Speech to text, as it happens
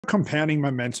Compounding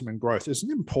momentum and growth is an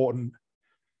important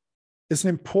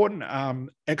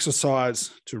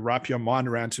exercise to wrap your mind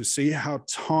around, to see how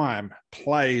time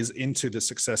plays into the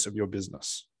success of your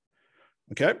business.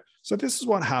 Okay, so this is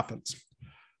what happens.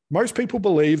 Most people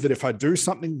believe that if I do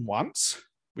something once,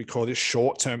 we call this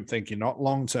short-term thinking, not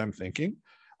long-term thinking.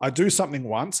 I do something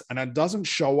once and it doesn't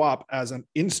show up as an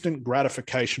instant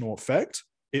gratificational effect,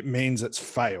 it means it's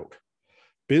failed.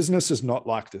 Business is not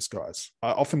like this, guys.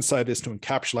 I often say this to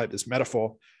encapsulate this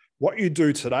metaphor. What you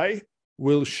do today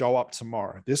will show up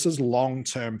tomorrow. This is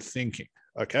long-term thinking,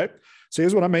 okay? So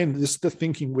here's what I mean. This is the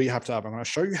thinking we have to have. I'm going to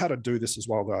show you how to do this as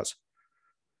well, guys.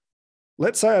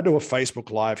 Let's say I do a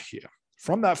Facebook Live here.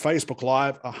 From that Facebook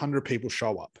Live, 100 people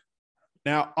show up.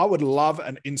 Now, I would love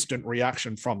an instant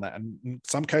reaction from that. And in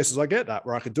some cases, I get that,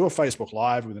 where I could do a Facebook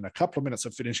Live within a couple of minutes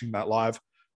of finishing that live.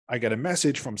 I get a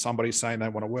message from somebody saying they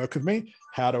want to work with me.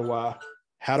 How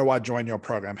do I join your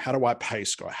program? How do I pay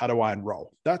score? How do I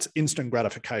enroll? That's instant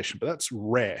gratification, but that's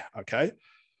rare, okay?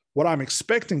 What I'm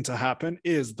expecting to happen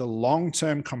is the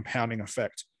long-term compounding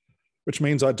effect, which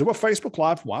means I do a Facebook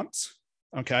Live once,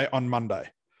 okay, on Monday.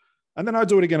 And then I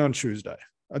do it again on Tuesday.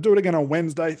 I do it again on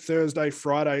Wednesday, Thursday,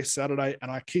 Friday, Saturday,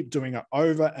 and I keep doing it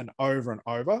over and over and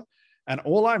over. And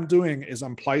all I'm doing is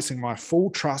I'm placing my full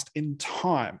trust in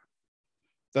time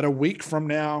that a week from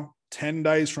now, 10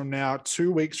 days from now,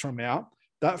 2 weeks from now,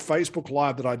 that Facebook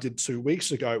Live that I did 2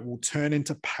 weeks ago will turn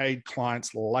into paid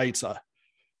clients later.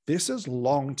 This is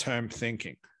long-term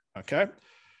thinking, okay?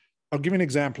 I'll give you an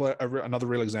example, another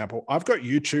real example. I've got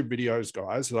YouTube videos,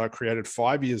 guys, that I created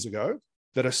 5 years ago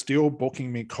that are still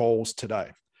booking me calls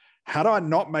today. Had I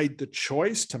not made the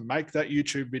choice to make that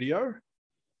YouTube video,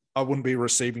 I wouldn't be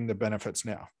receiving the benefits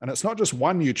now. And it's not just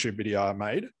one YouTube video I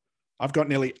made. I've got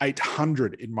nearly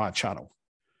 800 in my channel,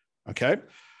 okay?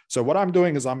 So what I'm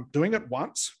doing is I'm doing it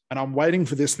once and I'm waiting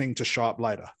for this thing to show up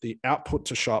later, the output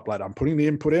to show up later. I'm putting the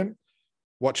input in,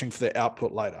 watching for the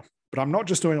output later. But I'm not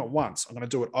just doing it once. I'm going to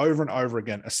do it over and over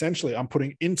again. Essentially, I'm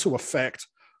putting into effect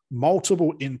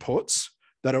multiple inputs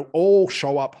that will all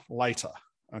show up later,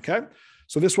 okay?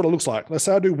 So this is what it looks like. Let's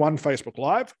say I do one Facebook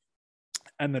Live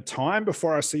and the time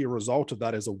before I see a result of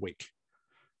that is a week.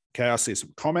 Okay, I see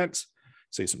some comments,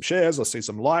 see some shares, I see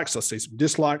some likes, I see some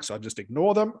dislikes. I just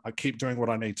ignore them. I keep doing what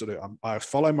I need to do. I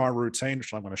follow my routine,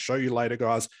 which I'm going to show you later,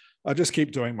 guys. I just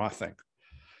keep doing my thing.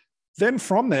 Then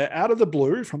from there, out of the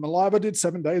blue, from the live I did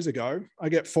 7 days ago, I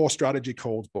get 4 strategy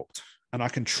calls booked. And I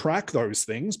can track those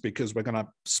things because we're going to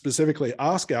specifically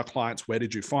ask our clients, where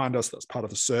did you find us? That's part of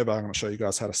the survey. I'm going to show you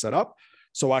guys how to set up.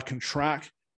 So I can track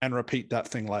and repeat that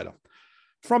thing later.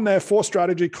 From there, 4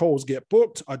 strategy calls get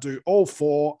booked. I do all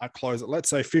 4. I close it. Let's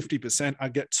say 50%. I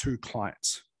get 2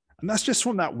 clients. And that's just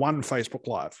from that one Facebook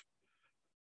Live.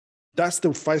 That's the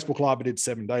Facebook Live I did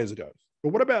 7 days ago.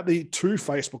 But what about the 2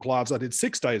 Facebook Lives I did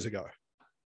 6 days ago?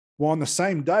 Well, on the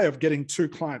same day of getting 2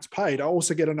 clients paid, I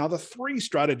also get another 3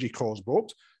 strategy calls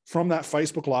booked from that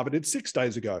Facebook Live I did 6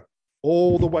 days ago,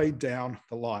 all the way down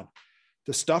the line.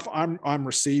 The stuff I'm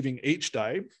receiving each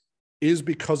day is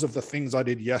because of the things I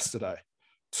did yesterday,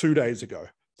 2 days ago,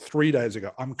 3 days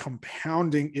ago. I'm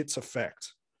compounding its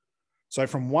effect. So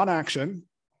from one action,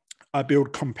 I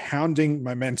build compounding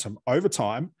momentum over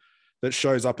time that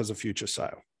shows up as a future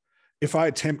sale. If I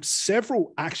attempt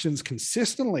several actions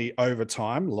consistently over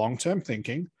time, long-term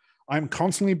thinking, I'm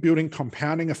constantly building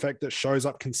compounding effect that shows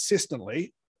up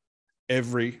consistently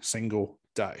every single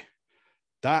day.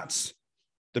 That's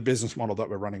the business model that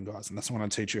we're running, guys. And that's what I'm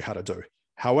going to teach you how to do.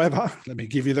 However, let me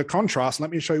give you the contrast. Let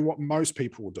me show you what most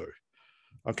people will do.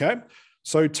 Okay.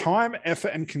 So time, effort,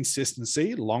 and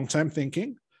consistency, long-term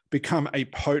thinking, become a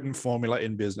potent formula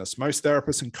in business. Most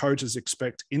therapists and coaches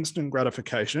expect instant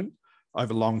gratification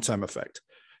over long-term effect.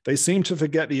 They seem to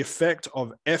forget the effect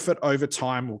of effort over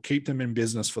time will keep them in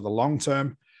business for the long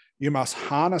term. You must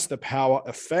harness the power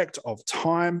effect of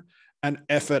time and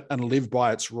effort and live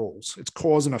by its rules. It's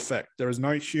cause and effect. There is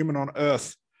no human on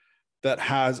earth that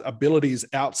has abilities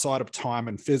outside of time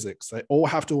and physics. They all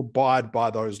have to abide by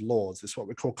those laws. This is what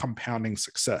we call compounding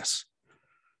success.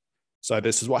 So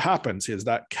this is what happens. Here's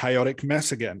that chaotic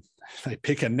mess again. They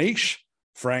pick a niche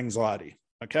for anxiety.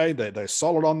 Okay, they're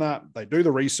solid on that. They do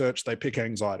the research, they pick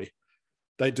anxiety.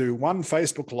 They do one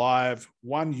Facebook Live,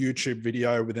 one YouTube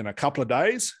video within a couple of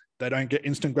days. They don't get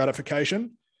instant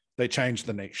gratification. They change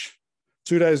the niche.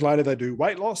 2 days later, they do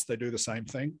weight loss. They do the same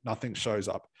thing. Nothing shows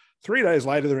up. 3 days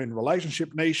later, they're in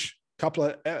relationship niche, couple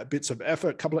of bits of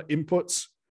effort, couple of inputs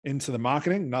into the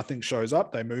marketing. Nothing shows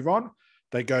up. They move on.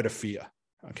 They go to fear.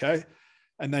 Okay.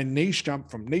 And they niche jump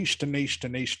from niche to niche to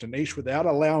niche to niche without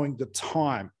allowing the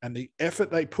time and the effort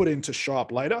they put in to show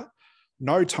up later.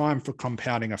 No time for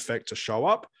compounding effect to show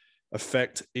up.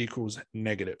 Effect equals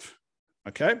negative.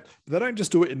 Okay. But they don't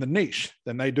just do it in the niche.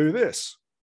 Then they do this.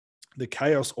 The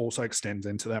chaos also extends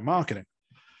into their marketing.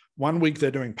 One week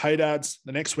they're doing paid ads.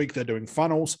 The next week they're doing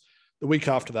funnels. The week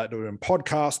after that, they're doing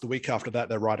podcasts. The week after that,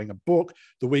 they're writing a book.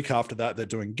 The week after that, they're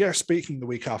doing guest speaking. The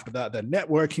week after that, they're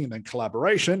networking and then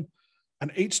collaboration.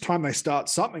 And each time they start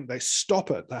something, they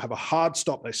stop it. They have a hard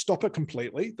stop. They stop it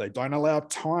completely. They don't allow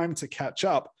time to catch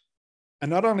up. And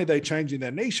not only are they changing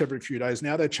their niche every few days,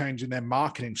 now they're changing their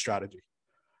marketing strategy.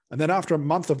 And then after a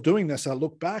month of doing this, I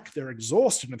look back, they're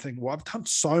exhausted and think, well, I've done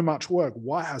so much work.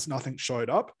 Why has nothing showed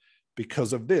up?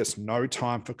 Because of this, no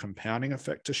time for compounding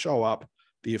effect to show up.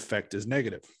 The effect is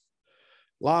negative.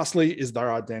 Lastly is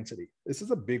their identity. This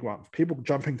is a big one. People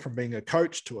jumping from being a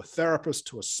coach to a therapist,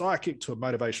 to a psychic, to a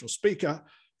motivational speaker,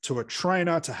 to a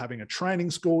trainer, to having a training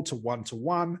school, to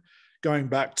one-to-one, going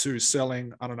back to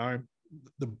selling, I don't know,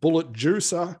 the bullet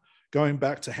juicer, going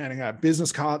back to handing out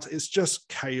business cards. It's just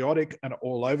chaotic and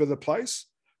all over the place.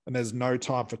 And there's no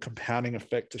time for compounding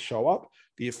effect to show up.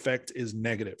 The effect is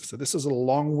negative. So this is a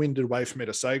long-winded way for me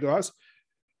to say, guys,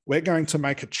 we're going to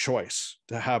make a choice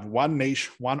to have one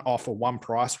niche, one offer, one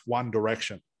price, one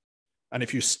direction. And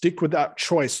if you stick with that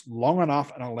choice long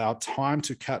enough and allow time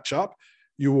to catch up,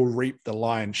 you will reap the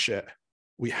lion's share.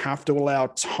 We have to allow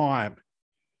time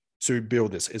to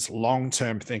build this. It's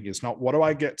long-term thinking. It's not what do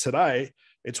I get today?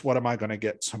 It's what am I going to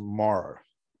get tomorrow?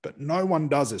 But no one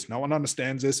does this. No one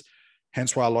understands this.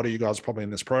 Hence why a lot of you guys are probably in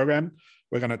this program.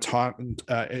 We're going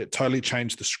to totally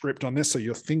change the script on this. So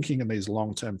you're thinking in these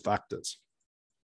long-term factors.